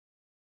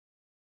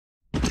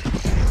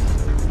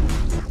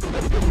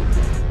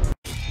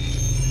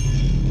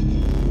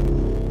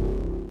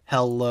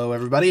Hello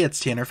everybody,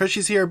 it's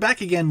TannerFishies here, back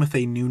again with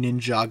a new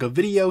Ninjago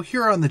video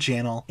here on the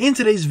channel. In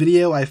today's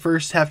video, I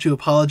first have to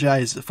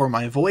apologize for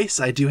my voice.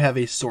 I do have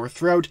a sore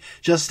throat,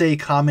 just a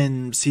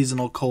common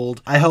seasonal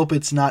cold. I hope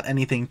it's not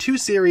anything too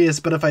serious,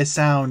 but if I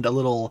sound a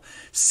little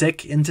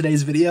sick in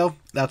today's video,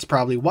 that's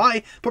probably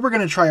why, but we're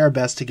going to try our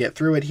best to get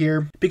through it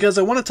here, because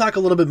I want to talk a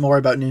little bit more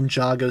about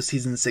Ninjago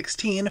Season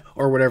 16,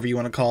 or whatever you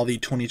want to call the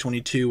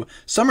 2022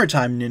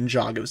 Summertime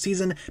Ninjago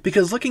season,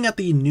 because looking at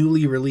the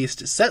newly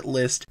released set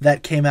list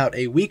that came out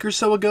a week or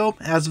so ago,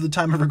 as of the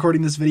time of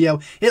recording this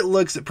video, it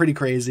looks pretty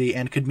crazy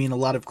and could mean a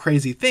lot of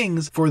crazy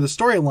things for the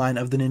storyline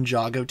of the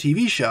Ninjago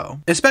TV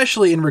show,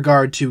 especially in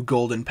regard to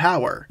Golden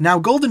Power. Now,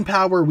 Golden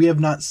Power we have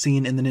not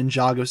seen in the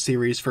Ninjago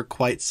series for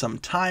quite some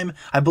time.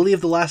 I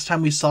believe the last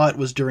time we saw it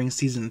was during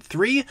Season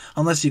 3,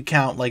 unless you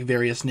count like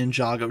various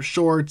Ninjago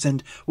shorts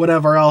and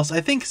whatever else. I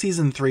think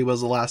Season 3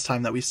 was the last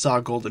time that we saw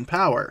Golden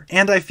Power.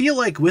 And I feel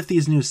like with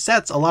these new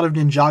sets, a lot of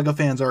Ninjago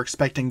fans are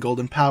expecting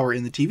Golden Power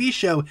in the TV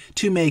show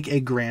to make a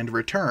grand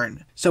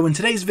return. So in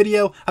today's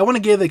video, I want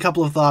to give a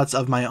couple of thoughts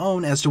of my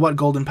own as to what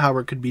Golden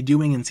Power could be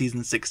doing in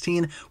Season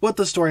 16, what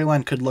the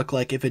storyline could look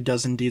like if it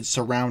does indeed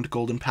surround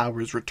Golden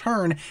Power's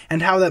return,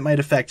 and how that might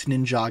affect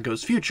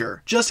Ninjago's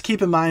future. Just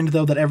keep in mind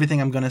though that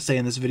everything I'm going to say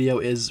in this video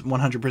is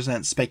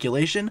 100%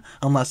 speculation,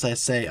 unless I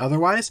say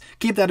otherwise.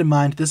 Keep that in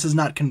mind, this is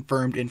not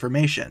confirmed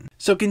information.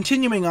 So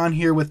continuing on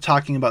here with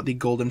talking about the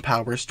Golden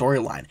Power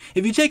storyline.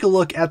 If you take a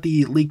look at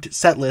the leaked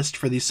set list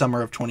for the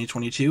summer of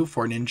 2022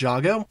 for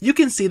Ninjago, you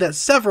can see that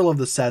several of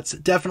the sets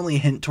definitely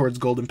hint towards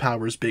Golden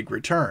Power's big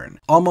return.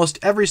 Almost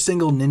every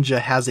single ninja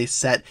has a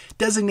set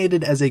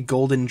designated as a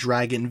Golden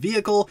Dragon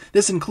vehicle.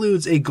 This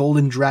includes a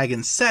Golden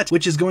Dragon set,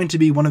 which is going to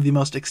be one of the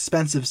most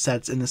expensive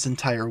sets in this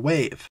entire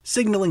wave,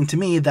 signaling to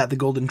me that the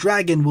Golden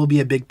Dragon will be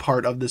a big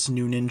part of this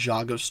new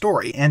Ninjago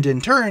story, and in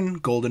turn,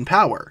 Golden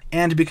Power.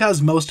 And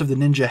because most of the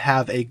ninja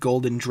have a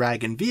Golden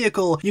Dragon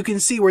vehicle, you can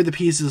see where the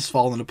pieces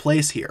fall into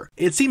place here.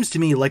 It seems to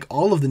me like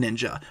all of the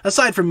ninja,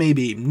 aside from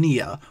maybe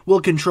Nia,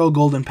 will control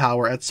Golden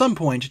Power at some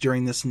point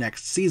during this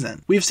next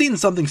season. We've seen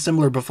something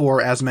similar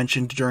before, as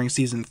mentioned during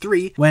Season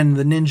 3, when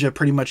the ninja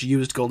pretty much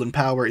used Golden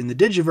Power in the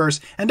Digiverse,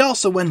 and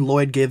also when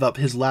Lloyd gave up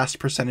his last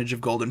percentage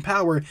of Golden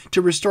Power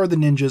to restore the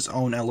ninja's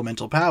own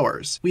elemental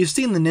powers. We've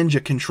seen the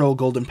ninja control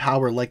Golden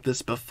Power like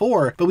this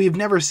before, but we've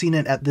never seen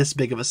it at this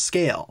big of a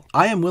scale.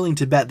 I am willing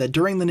to bet that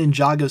during the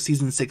Ninjago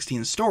Season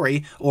 16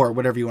 story, or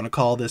whatever you want to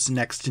call this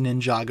next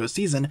Ninjago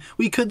season,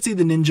 we could see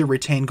the ninja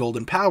retain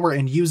Golden Power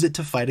and use it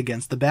to fight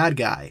against the bad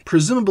guy,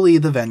 presumably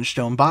the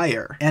Vengestone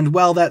buyer. And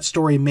while that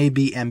story may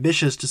be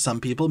ambitious to some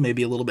people,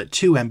 maybe a little bit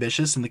too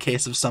ambitious in the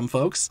case of some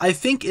folks, I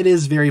think it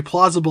is very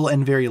plausible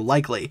and very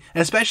likely,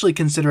 especially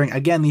considering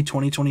again the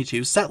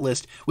 2022 set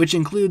list, which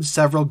includes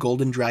several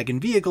Golden Dragon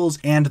vehicles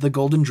and the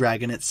Golden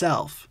Dragon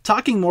itself.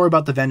 Talking more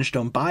about the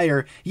Vengestone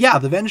buyer, yeah,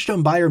 the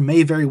Vengestone buyer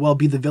may very well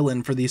be the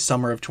villain for the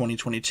summer of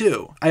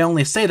 2022. I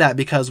only say that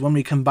because when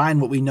we combine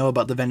what we know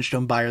about the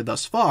Vengestone buyer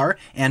thus far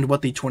and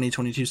what the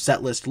 2022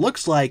 set list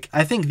looks like,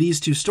 I think these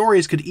two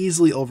stories could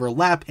easily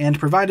overlap and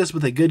provide us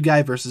with a good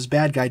guy versus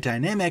bad guy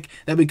dynamic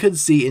that we could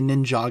see in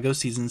Ninjago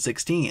Season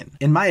 16.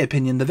 In my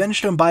opinion, the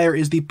Vengestone buyer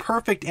is the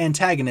perfect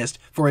antagonist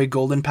for a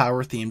Golden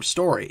Power themed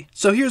story.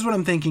 So here's what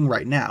I'm thinking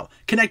right now,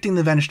 connecting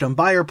the Vengestone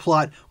buyer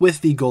plot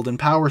with the Golden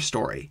Power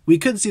story. We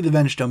could see the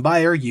Vengestone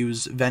buyer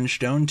use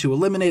Vengestone to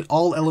eliminate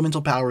all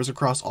elemental powers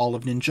across all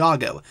of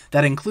Ninjago.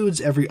 That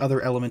includes every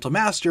other elemental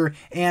master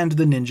and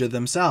the ninja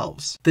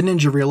themselves. The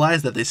ninja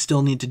realize that they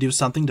still need to do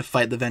something to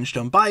fight the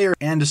Vengestone buyer,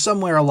 and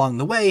somewhere along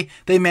the way,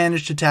 they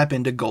manage to tap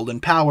into Golden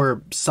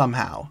Power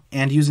somehow.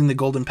 And using the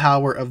Golden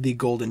Power of the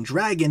Golden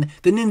Dragon,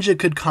 the ninja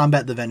could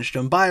combat the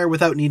Vengestone buyer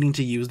without needing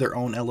to use their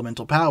own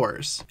elemental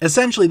powers.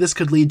 Essentially, this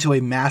could lead to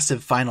a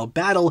massive final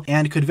battle,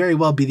 and could very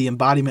well be the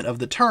embodiment of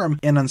the term,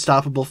 an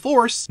unstoppable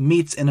force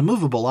meets an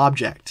immovable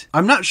object.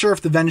 I'm not sure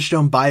if the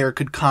Vengestone buyer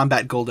could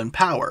combat Golden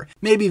Power.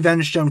 Maybe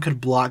Vengestone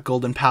could block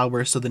Golden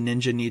Power so the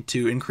ninja need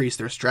to increase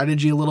their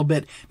strategy a little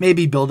bit,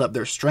 maybe build up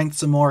their strength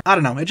some more. I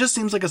don't know, it just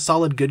seems like a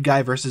solid good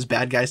guy versus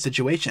bad guy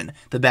situation.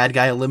 The bad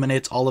guy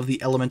eliminates all of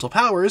the elemental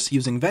powers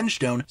using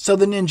Vengestone, so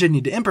the ninja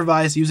need to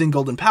improvise using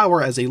Golden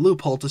Power as a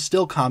loophole to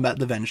still combat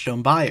the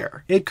Vengestone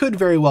buyer. It could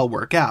very well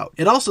work out.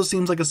 It also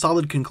seems like a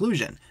solid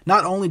conclusion,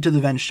 not only to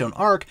the Vengestone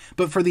arc,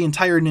 but for the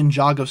entire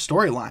Ninjago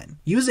storyline.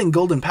 Using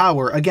Golden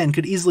Power, again,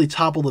 could easily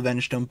topple the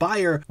Vengestone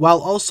buyer, while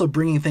also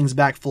bringing things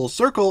back full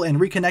circle and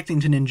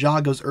reconnecting to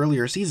Ninjago's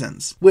earlier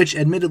seasons, which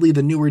admittedly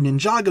the newer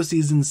Ninjago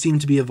seasons seem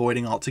to be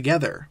avoiding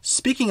altogether.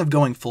 Speaking of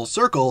going full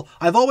circle,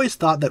 I've always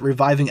thought that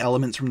reviving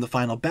elements from the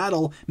final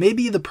battle may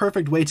be the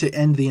perfect way to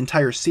end the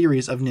entire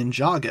series of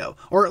Ninjago,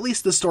 or at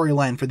least the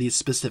storyline for these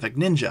specific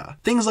ninja.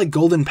 Things like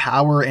Golden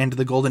Power and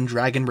the Golden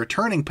Dragon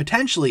returning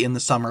potentially in the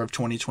summer of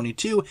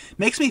 2022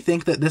 makes me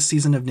think that this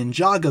season of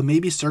Ninjago may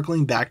be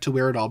circling back to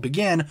where it all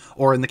began,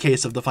 or in the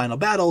case of the final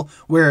battle,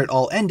 where it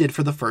all ended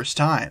for the first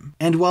time.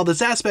 And while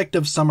this aspect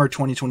of summer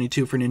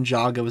 2022 for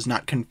Ninjago is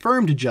not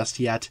confirmed just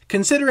yet,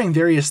 considering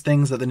various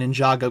things that the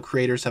Ninjago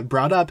creators have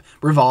brought up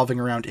revolving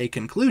around a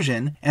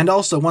conclusion, and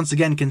also once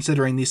again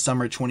considering the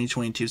summer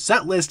 2022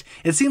 set list,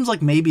 it seems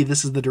like maybe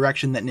this is the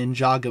direction that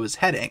Ninjago is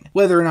heading.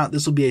 Whether or not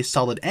this will be a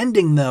solid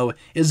ending though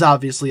is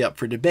obviously up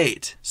for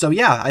debate. So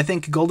yeah, I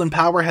think Golden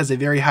Power has a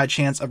very high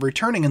chance of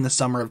returning in the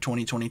summer of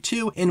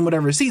 2022 in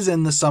whatever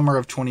season the summer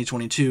of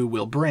 2022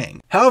 will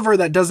bring. However,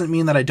 that doesn't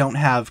mean that I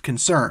don't have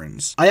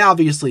concerns. I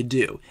obviously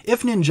do.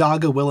 If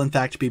Ninjago will in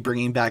fact be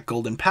bringing back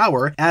Golden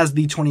Power, as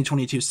the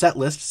 2022 set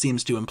list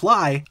seems to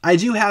imply, I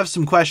do have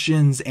some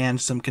questions and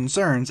some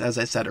concerns, as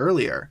I said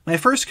earlier. My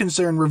first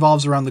concern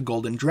revolves around the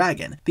Golden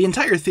Dragon. The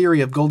entire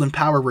theory of Golden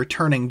Power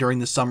returning during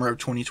the summer of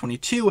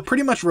 2022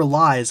 pretty much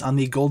relies on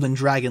the Golden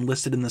Dragon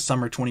listed in the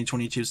summer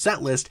 2022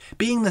 set list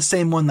being the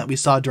same one that we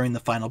saw during the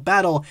final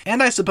battle,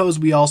 and I suppose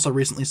we also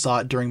recently saw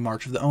it during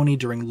March of the Oni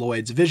during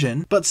Lloyd's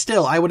vision, but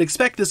still, I would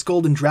expect this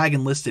Golden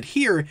Dragon listed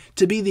here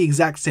to be the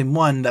exact same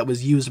one that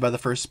was used by the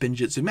first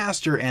Spinjitzu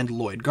Master and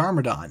Lloyd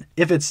Garmadon.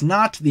 If it's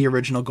not the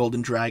original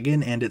Golden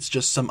Dragon and it's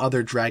just some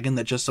other dragon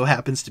that just so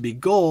happens to be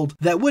gold,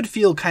 that would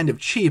feel kind of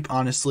cheap,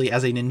 honestly,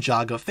 as a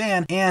Ninjago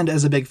fan and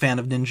as a big fan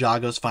of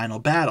Ninjago's final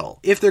battle.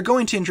 If they're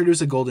going to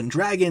introduce a Golden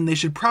Dragon, they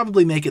should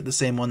probably make it the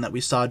same one that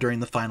we saw during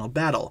the final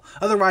battle.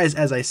 Otherwise,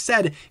 as I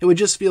said, it would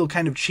just feel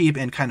kind of cheap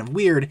and kind of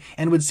weird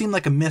and would seem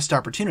like a missed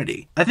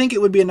opportunity. I think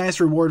it would be a nice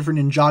reward for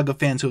Ninjago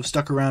fans who have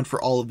stuck around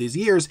for all of these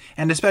years,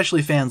 and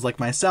especially fans like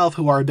myself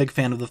who are a big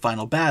fan of the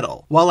final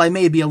battle. While I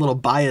may be a little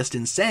biased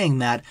in saying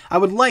that, I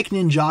would like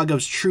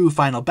Ninjago's true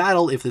final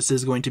battle, if this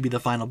is going to be the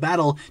final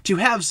battle, to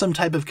have some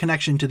type of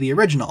connection to the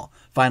original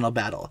final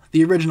battle,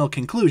 the original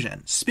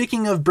conclusion.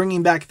 Speaking of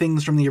bringing back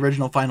things from the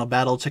original final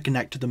battle to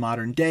connect to the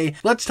modern day,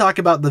 let's talk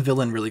about the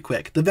villain really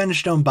quick, the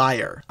Vengestone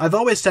Buyer. I've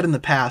always said in the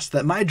past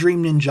that my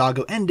dream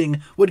Ninjago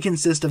ending would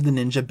consist of the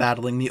ninja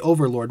battling the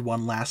Overlord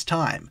one last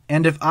time.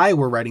 And if I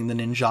were writing the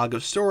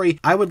Ninjago story,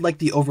 I would like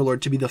the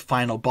Overlord to be the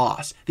final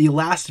boss, the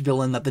last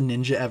villain that the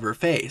ninja ever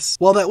face.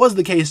 While that was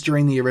the case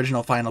during the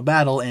original final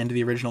battle and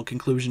the original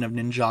conclusion of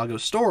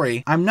Ninjago's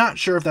story, I'm not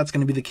sure if that's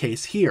going to be the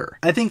case here.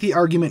 I think the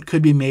argument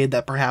could be made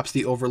that perhaps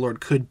the Overlord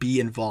could be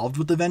involved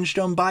with the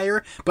Vengestone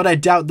Buyer, but I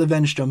doubt the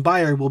Vengestone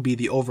Buyer will be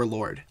the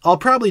Overlord. I'll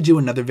probably do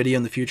another video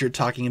in the future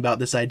talking about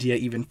this idea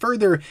even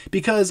further,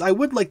 because I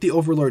would like the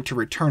Overlord to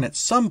return at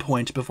some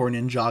point before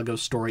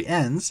Ninjago's story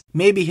ends.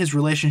 Maybe his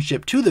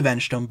relationship to the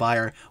Vengestone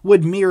Buyer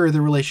would mirror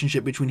the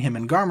relationship between him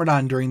and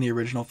Garmadon during the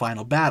original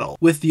final battle,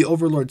 with the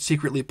Overlord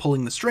secretly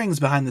pulling the strings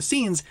behind the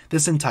scenes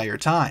this entire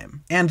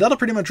time. And that'll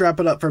pretty much wrap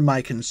it up for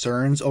my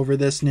concerns over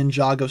this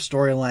Ninjago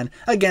storyline.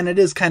 Again, it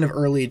is kind of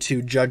early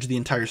to judge the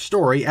entire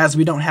story, as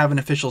we don't have an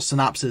official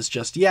synopsis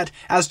just yet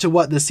as to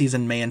what this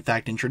season may in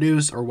fact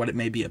introduce or what it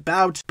may be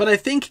about, but I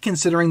think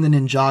considering the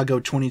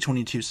Ninjago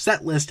 2022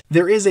 set list,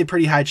 there is a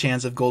pretty high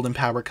chance of Golden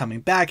Power coming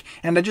back,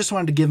 and I just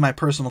wanted to give my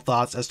personal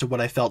thoughts as to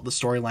what I felt the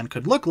storyline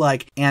could look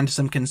like, and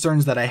some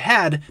concerns that I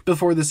had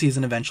before the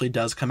season eventually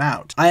does come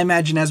out. I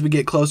imagine as we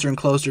get closer and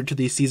closer to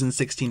the season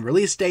 16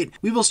 release date,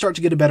 we will start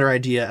to get a better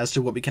idea as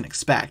to what we can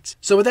expect.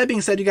 So with that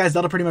being said, you guys,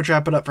 that'll pretty much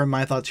wrap it up for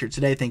my thoughts here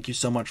today. Thank you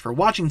so much for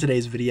watching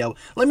today's video.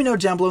 Let me know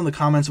down below in the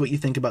comments what you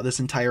think about this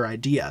entire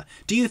idea.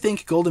 Do you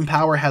think Golden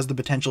Power has the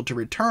potential to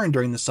return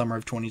during the summer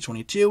of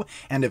 2022?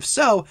 And if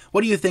so,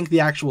 what do you think the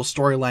actual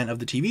storyline of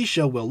the TV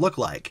show will look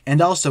like?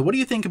 And also, what do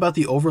you think about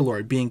the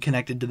Overlord being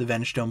connected to the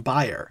Vengestone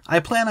Buyer? I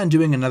plan on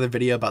doing another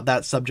video about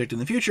that subject in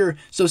the future,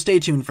 so stay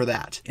tuned for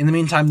that. In the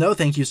meantime though,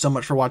 thank you so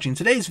much for watching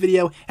today's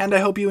video, and I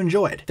hope you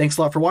enjoyed. Thanks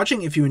a lot for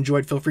watching. If you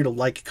enjoyed, feel free to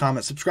like,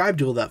 comment, subscribe,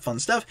 do all that fun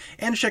stuff,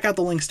 and check out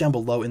the links down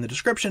below in the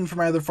description for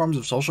my other forms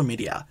of social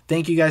media.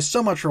 Thank you guys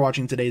so much for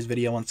watching today's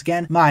video once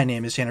again. My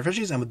name is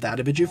TannerFishies, and with that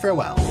I bid you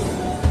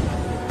farewell.